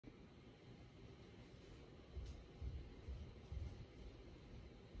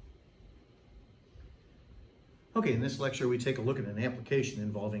Okay, in this lecture, we take a look at an application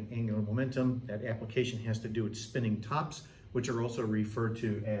involving angular momentum. That application has to do with spinning tops, which are also referred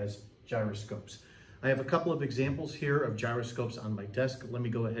to as gyroscopes. I have a couple of examples here of gyroscopes on my desk. Let me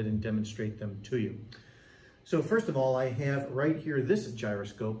go ahead and demonstrate them to you. So first of all, I have right here this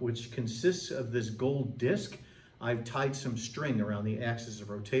gyroscope, which consists of this gold disc. I've tied some string around the axis of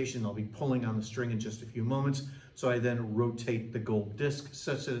rotation. I'll be pulling on the string in just a few moments. So I then rotate the gold disc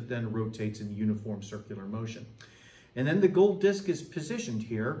such that it then rotates in uniform circular motion. And then the gold disc is positioned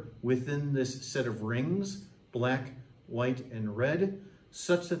here within this set of rings, black, white, and red,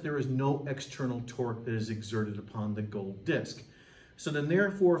 such that there is no external torque that is exerted upon the gold disc. So then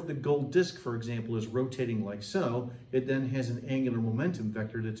therefore, if the gold disc, for example, is rotating like so, it then has an angular momentum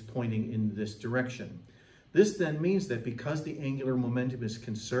vector that's pointing in this direction. This then means that because the angular momentum is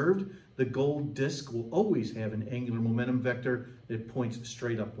conserved, the gold disc will always have an angular momentum vector that points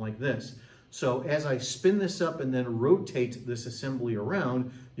straight up like this. So as I spin this up and then rotate this assembly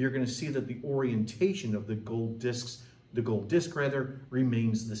around, you're going to see that the orientation of the gold disc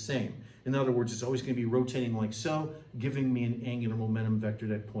remains the same. In other words, it's always going to be rotating like so, giving me an angular momentum vector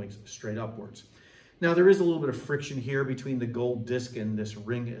that points straight upwards. Now there is a little bit of friction here between the gold disc and this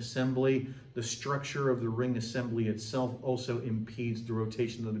ring assembly. The structure of the ring assembly itself also impedes the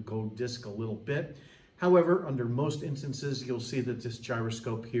rotation of the gold disc a little bit. However, under most instances, you'll see that this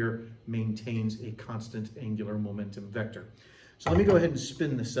gyroscope here maintains a constant angular momentum vector. So let me go ahead and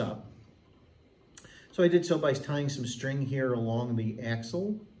spin this up. So I did so by tying some string here along the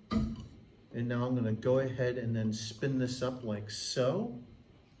axle. And now I'm going to go ahead and then spin this up like so.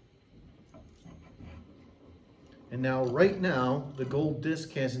 And now, right now, the gold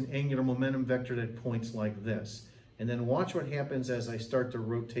disc has an angular momentum vector that points like this. And then watch what happens as I start to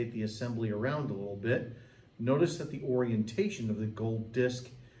rotate the assembly around a little bit. Notice that the orientation of the gold disc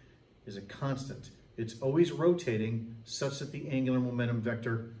is a constant. It's always rotating such that the angular momentum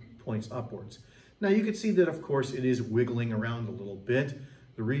vector points upwards. Now you can see that, of course, it is wiggling around a little bit.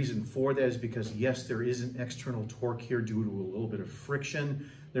 The reason for that is because, yes, there is an external torque here due to a little bit of friction.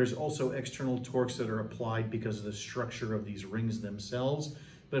 There's also external torques that are applied because of the structure of these rings themselves.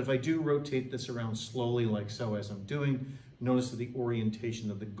 But if I do rotate this around slowly like so as I'm doing, notice that the orientation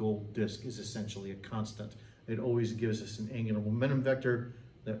of the gold disc is essentially a constant. It always gives us an angular momentum vector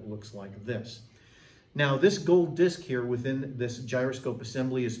that looks like this. Now this gold disc here within this gyroscope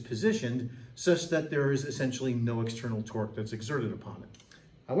assembly is positioned such that there is essentially no external torque that's exerted upon it.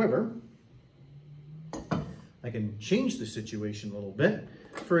 However, I can change the situation a little bit.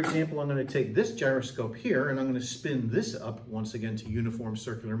 For example, I'm going to take this gyroscope here and I'm going to spin this up once again to uniform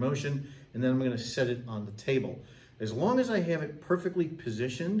circular motion, and then I'm going to set it on the table. As long as I have it perfectly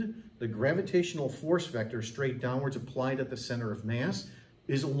positioned, the gravitational force vector straight downwards applied at the center of mass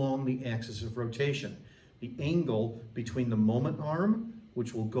is along the axis of rotation. The angle between the moment arm,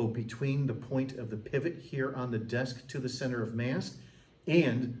 which will go between the point of the pivot here on the desk to the center of mass,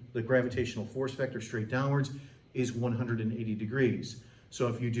 and the gravitational force vector straight downwards is 180 degrees. So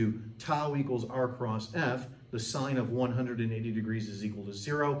if you do tau equals r cross f, the sine of 180 degrees is equal to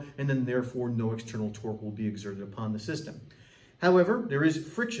 0, and then therefore no external torque will be exerted upon the system. However, there is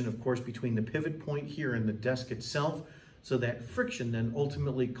friction, of course, between the pivot point here and the desk itself, so that friction then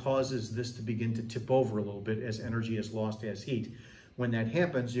ultimately causes this to begin to tip over a little bit as energy is lost as heat. When that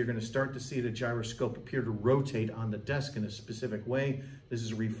happens, you're going to start to see the gyroscope appear to rotate on the desk in a specific way. This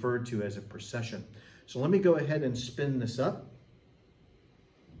is referred to as a precession. So let me go ahead and spin this up.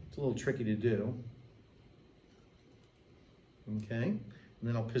 It's a little tricky to do. Okay, and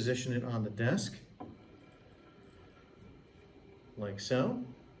then I'll position it on the desk, like so.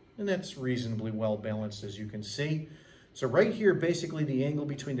 And that's reasonably well balanced, as you can see. So right here, basically the angle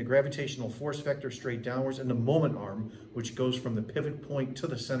between the gravitational force vector straight downwards and the moment arm, which goes from the pivot point to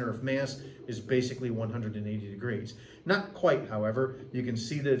the center of mass, is basically 180 degrees. Not quite, however. You can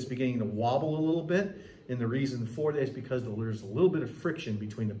see that it's beginning to wobble a little bit, and the reason for that is because there's a little bit of friction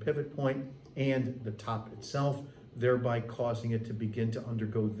between the pivot point and the top itself, thereby causing it to begin to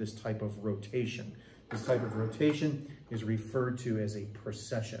undergo this type of rotation. This type of rotation is referred to as a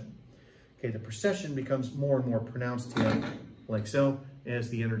precession. Okay, the precession becomes more and more pronounced here, like so, as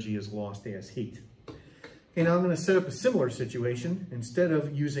the energy is lost as heat. Okay, now I'm going to set up a similar situation. Instead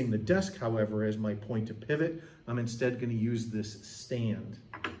of using the desk, however, as my point to pivot, I'm instead going to use this stand.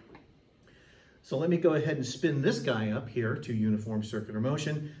 So let me go ahead and spin this guy up here to uniform circular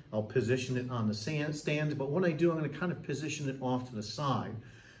motion. I'll position it on the stand, but when I do, I'm going to kind of position it off to the side.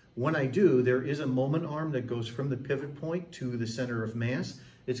 When I do, there is a moment arm that goes from the pivot point to the center of mass,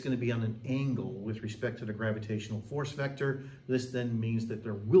 it's going to be on an angle with respect to the gravitational force vector. This then means that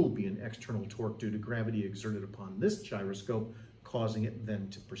there will be an external torque due to gravity exerted upon this gyroscope, causing it then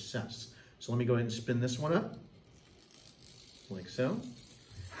to precess. So let me go ahead and spin this one up, like so.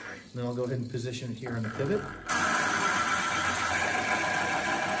 Then I'll go ahead and position it here on the pivot,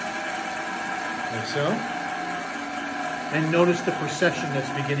 like so. And notice the precession that's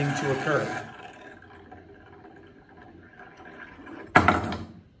beginning to occur.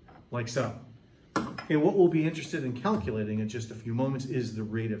 Like so. Okay, what we'll be interested in calculating in just a few moments is the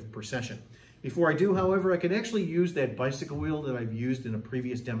rate of precession. Before I do, however, I can actually use that bicycle wheel that I've used in a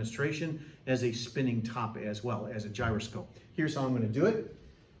previous demonstration as a spinning top as well, as a gyroscope. Here's how I'm going to do it.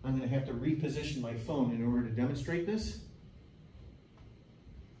 I'm going to have to reposition my phone in order to demonstrate this.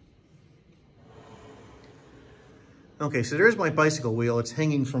 Okay, so there's my bicycle wheel. It's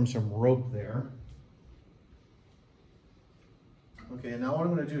hanging from some rope there. Okay, and now what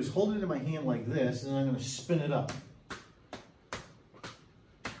I'm going to do is hold it in my hand like this, and then I'm going to spin it up.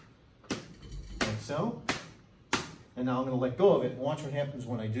 Like so. And now I'm going to let go of it and watch what happens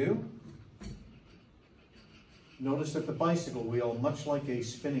when I do. Notice that the bicycle wheel, much like a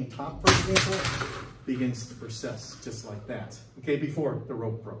spinning top, for example, begins to precess, just like that. Okay, before the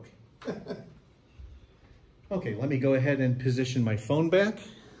rope broke. Okay, let me go ahead and position my phone back.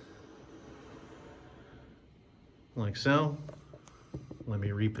 Like so. Let me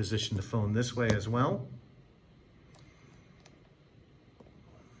reposition the phone this way as well.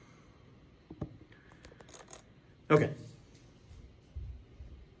 Okay.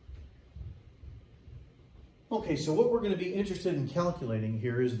 Okay, so what we're going to be interested in calculating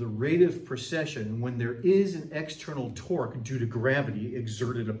here is the rate of precession when there is an external torque due to gravity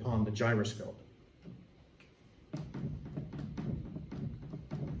exerted upon the gyroscope.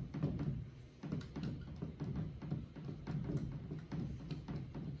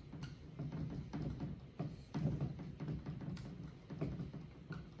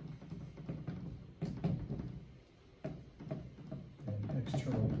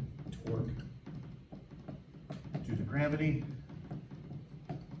 External torque due to gravity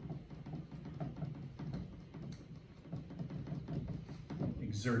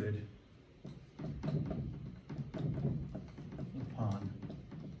exerted upon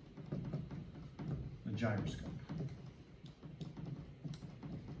the gyroscope.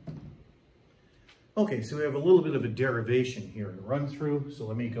 Okay, so we have a little bit of a derivation here to run through, so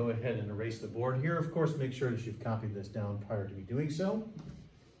let me go ahead and erase the board here. Of course, make sure that you've copied this down prior to me doing so.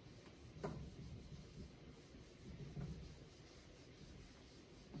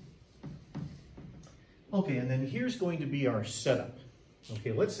 Okay, and then here's going to be our setup.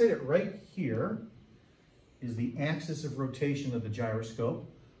 Okay, let's say that right here is the axis of rotation of the gyroscope.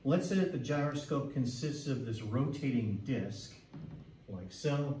 Let's say that the gyroscope consists of this rotating disc, like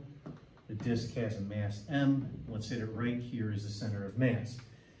so. The disc has a mass M. Let's say that right here is the center of mass.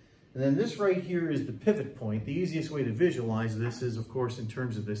 And then this right here is the pivot point. The easiest way to visualize this is, of course, in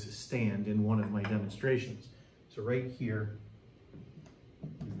terms of this stand in one of my demonstrations. So right here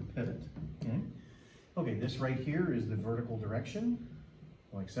is the pivot. Okay, okay, this right here is the vertical direction,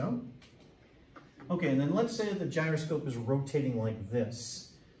 like so. Okay, and then let's say that the gyroscope is rotating like this.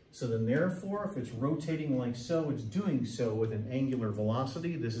 So then therefore, if it's rotating like so, it's doing so with an angular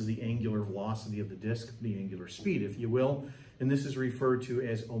velocity. This is the angular velocity of the disc, the angular speed, if you will. And this is referred to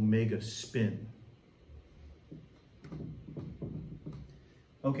as omega spin.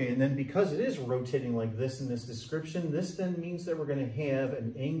 Okay, and then because it is rotating like this in this description, this then means that we're going to have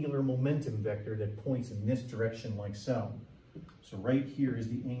an angular momentum vector that points in this direction like so. So right here is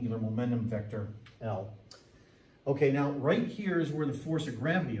the angular momentum vector, L. Okay, now right here is where the force of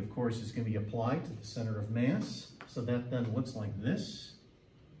gravity, of course, is going to be applied to the center of mass. So that then looks like this.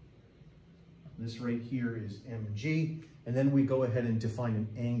 This right here is mg. And then we go ahead and define an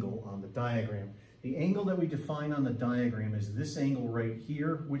angle on the diagram. The angle that we define on the diagram is this angle right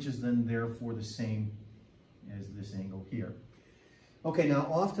here, which is then therefore the same as this angle here. Okay, now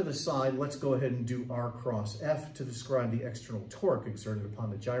off to the side, let's go ahead and do R cross F to describe the external torque exerted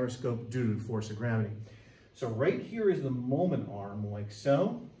upon the gyroscope due to the force of gravity. So right here is the moment arm, like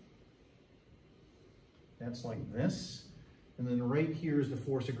so. That's like this. And then right here is the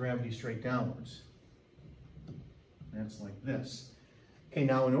force of gravity straight downwards. That's like this. Okay,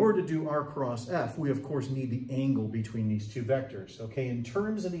 now in order to do R cross F, we of course need the angle between these two vectors. Okay, in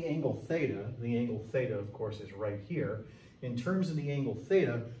terms of the angle theta of course is right here. In terms of the angle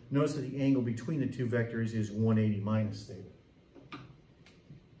theta, notice that the angle between the two vectors is 180 minus theta.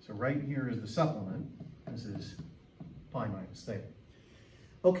 So right here is the supplement. This is pi minus theta.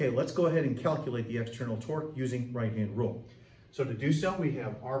 Okay, let's go ahead and calculate the external torque using right-hand rule. So to do so, we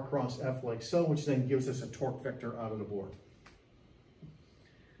have R cross F like so, which then gives us a torque vector out of the board.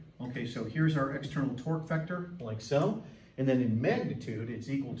 Okay, so here's our external torque vector, like so. And then in magnitude, it's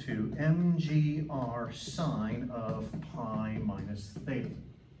equal to mgr sine of pi minus theta,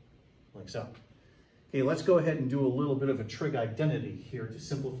 like so. Okay, let's go ahead and do a little bit of a trig identity here to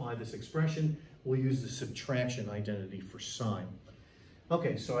simplify this expression. We'll use the subtraction identity for sine.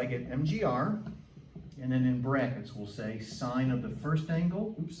 Okay, so I get mgr, and then in brackets we'll say sine of the first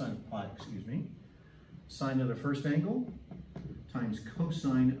angle, sine of pi, excuse me, sine of the first angle times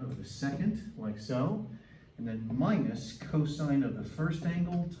cosine of the second, like so, and then minus cosine of the first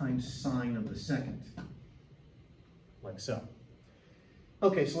angle times sine of the second, like so.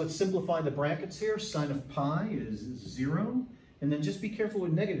 Okay, so let's simplify the brackets here. Sine of pi is 0, and then just be careful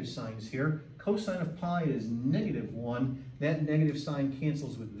with negative signs here. Cosine of pi is -1. That negative sign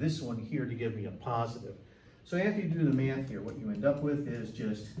cancels with this one here to give me a positive. So after you do the math here, what you end up with is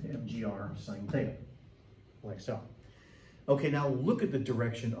just mgr sine theta, like so. Okay, now look at the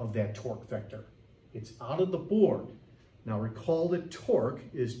direction of that torque vector. It's out of the board. Now recall that torque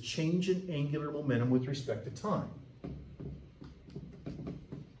is change in angular momentum with respect to time.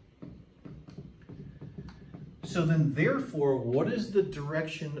 So then therefore, what is the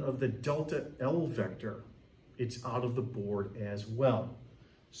direction of the delta L vector? It's out of the board as well.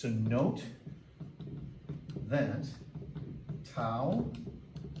 So note that tau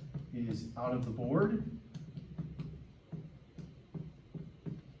is out of the board,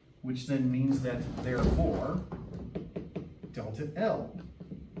 which then means that therefore delta L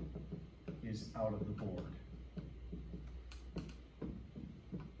is out of the board.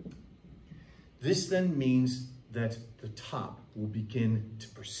 This then means that the top will begin to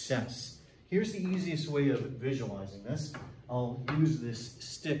precess. Here's the easiest way of visualizing this. I'll use this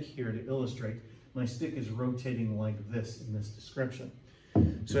stick here to illustrate. My stick is rotating like this in this description.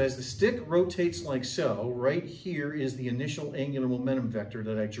 So as the stick rotates like so, right here is the initial angular momentum vector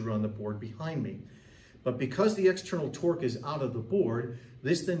that I drew on the board behind me. But because the external torque is out of the board,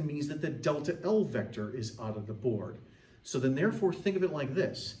 this then means that the delta L vector is out of the board. So then therefore think of it like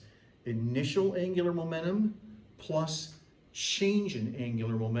this. Initial angular momentum plus change in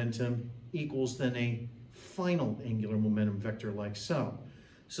angular momentum equals then a final angular momentum vector like so.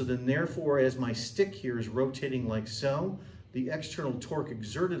 So then therefore, as my stick here is rotating like so, the external torque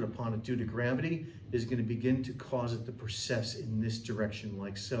exerted upon it due to gravity is going to begin to cause it to precess in this direction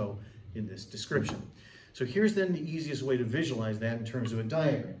like so in this description. So here's then the easiest way to visualize that in terms of a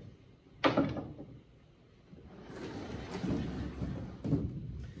diagram.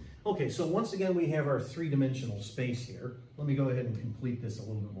 Okay, so once again we have our three-dimensional space here. Let me go ahead and complete this a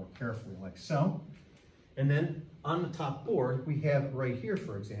little bit more carefully like so. And then on the top board, we have right here,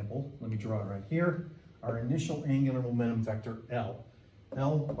 for example, let me draw it right here, our initial angular momentum vector L.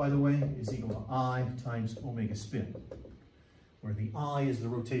 L, by the way, is equal to I times omega spin, where the I is the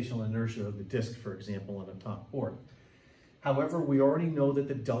rotational inertia of the disk, for example, on the top board. However, we already know that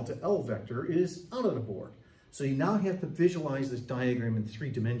the delta L vector is out of the board. So you now have to visualize this diagram in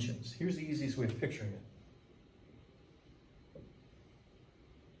 3 dimensions. Here's the easiest way of picturing it.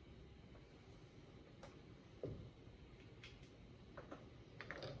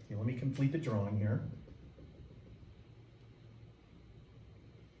 Okay, let me complete the drawing here.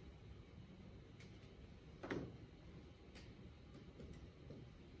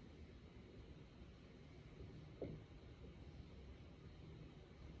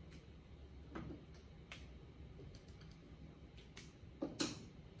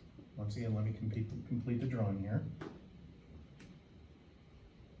 Once again, let me complete the drawing here.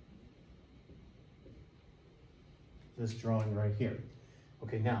 This drawing right here.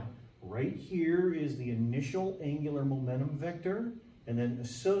 Okay, now, right here is the initial angular momentum vector, and then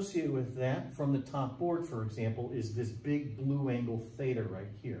associated with that from the top board, for example, is this big blue angle theta right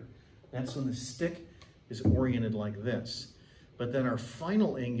here. That's when the stick is oriented like this. But then our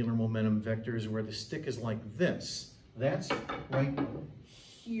final angular momentum vector is where the stick is like this. That's right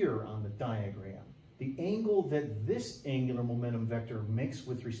here on the diagram. The angle that this angular momentum vector makes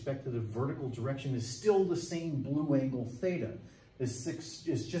with respect to the vertical direction is still the same blue angle theta. It's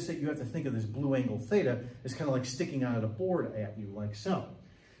just that you have to think of this blue angle theta as kind of like sticking out of the board at you like so.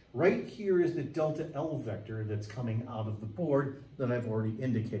 Right here is the delta L vector that's coming out of the board that I've already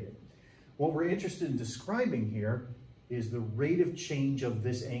indicated. What we're interested in describing here is the rate of change of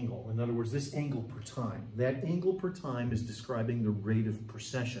this angle. In other words, this angle per time. That angle per time is describing the rate of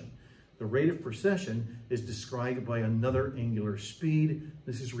precession. The rate of precession is described by another angular speed.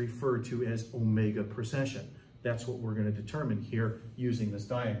 This is referred to as omega precession. That's what we're going to determine here using this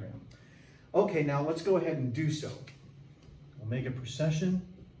diagram. Okay, now let's go ahead and do so. omega precession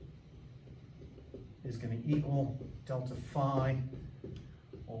is going to equal delta phi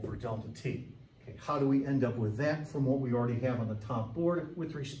over delta t. Okay, how do we end up with that from what we already have on the top board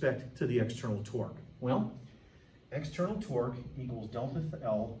with respect to the external torque? Well, external torque equals delta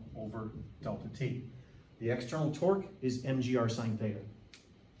L over delta t. The external torque is mgr sine theta.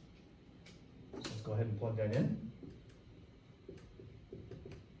 So let's go ahead and plug that in.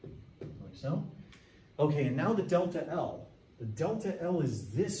 Like so. Okay, and now the delta L. The delta L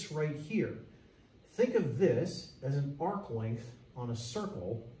is this right here. Think of this as an arc length on a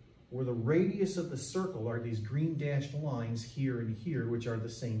circle where the radius of the circle are these green dashed lines here and here, which are the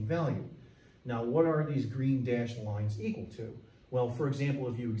same value. Now, what are these green dashed lines equal to? Well, for example,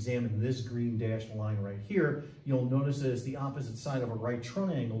 if you examine this green dashed line right here, you'll notice that it's the opposite side of a right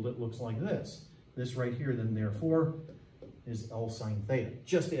triangle that looks like this. This right here, then therefore, is L sine theta.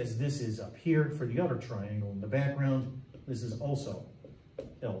 Just as this is up here for the other triangle in the background, this is also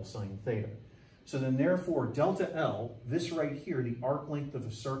L sine theta. So then therefore, delta L, this right here, the arc length of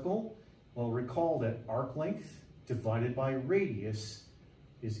a circle, well, recall that arc length divided by radius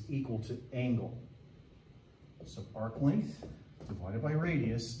is equal to angle. So arc length divided by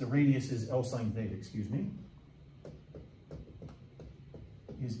radius, the radius is L sine theta, excuse me,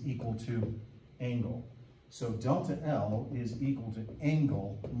 is equal to angle. So delta L is equal to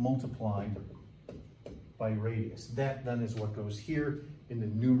angle multiplied by radius. That then is what goes here in the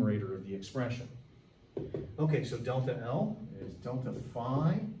numerator of the expression. Okay, so delta L is delta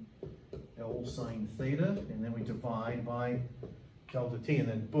phi L sine theta, and then we divide by delta t, and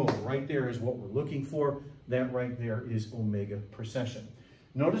then boom, right there is what we're looking for. That right there is omega precession.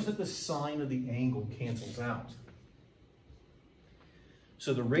 Notice that the sine of the angle cancels out.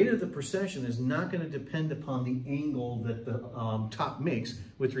 So the rate of the precession is not going to depend upon the angle that the top makes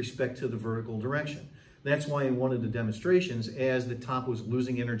with respect to the vertical direction. That's why in one of the demonstrations, as the top was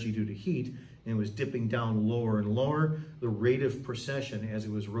losing energy due to heat and was dipping down lower and lower, the rate of precession as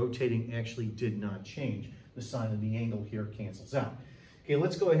it was rotating actually did not change. The sine of the angle here cancels out. Okay,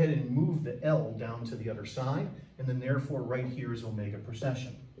 let's go ahead and move the L down to the other side, and then therefore right here is omega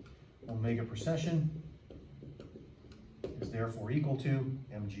precession. Omega precession is therefore equal to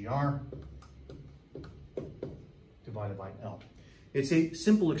mgr divided by L. It's a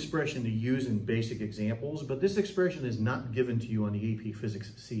simple expression to use in basic examples, but this expression is not given to you on the AP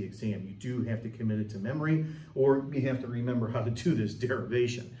Physics C exam. You do have to commit it to memory, or you have to remember how to do this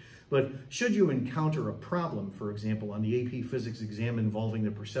derivation. But should you encounter a problem, for example, on the AP Physics exam involving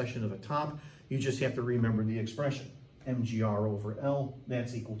the precession of a top, you just have to remember the expression. mgr over L,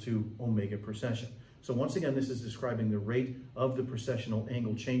 that's equal to omega precession. So once again, this is describing the rate of the precessional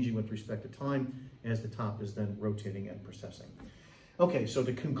angle changing with respect to time as the top is then rotating and precessing. Okay, so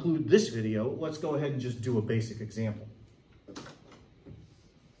to conclude this video, let's go ahead and just do a basic example.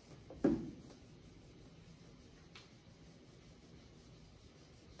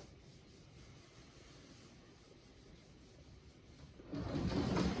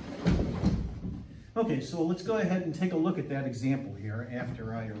 Okay, so let's go ahead and take a look at that example here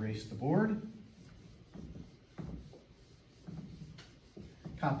after I erase the board.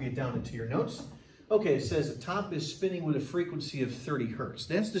 Copy it down into your notes. Okay, it says the top is spinning with a frequency of 30 hertz.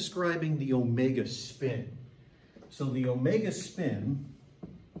 That's describing the omega spin. So the omega spin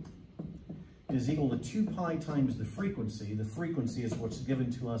is equal to 2 pi times the frequency. The frequency is what's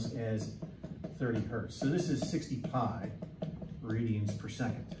given to us as 30 hertz. So this is 60 pi radians per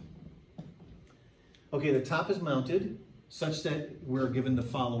second. Okay, the top is mounted such that we're given the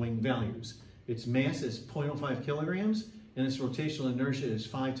following values. Its mass is 0.05 kilograms, and its rotational inertia is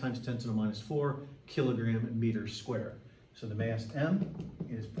 5 times 10 to the minus 4 kilogram meters squared. So the mass M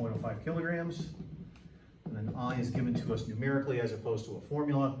is 0.05 kilograms, and then I is given to us numerically as opposed to a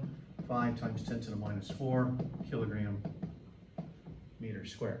formula, 5 times 10 to the minus 4 kilogram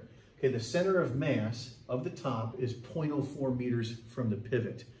meters squared. Okay, the center of mass of the top is 0.04 meters from the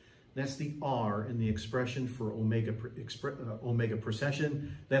pivot. That's the R in the expression for omega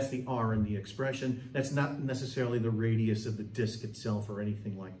precession. That's the R in the expression. That's not necessarily the radius of the disk itself or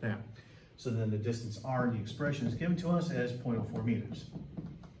anything like that. So then the distance R in the expression is given to us as 0.04 meters.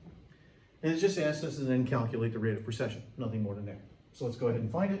 And it just asks us to then calculate the rate of precession, nothing more than that. So let's go ahead and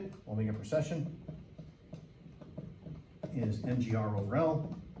find it. Omega precession is mgr over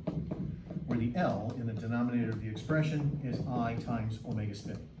L, where the L in the denominator of the expression is I times omega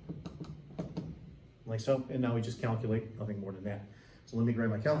spin. Like so, and now we just calculate, nothing more than that. So let me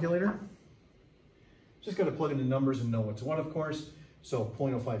grab my calculator. Just got to plug in the numbers and know what's what, of course. So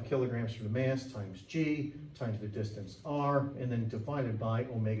 0.05 kilograms for the mass times G times the distance R, and then divided by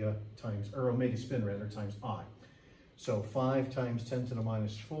omega times, or omega spin rather, times I. So 5 times 10 to the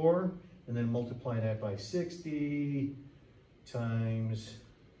minus 4, and then multiply that by 60 times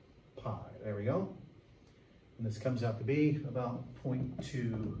pi. There we go. And this comes out to be about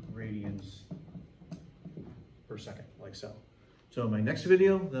 0.2 radians per second, like so. So in my next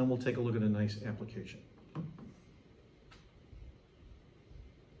video, then we'll take a look at a nice application.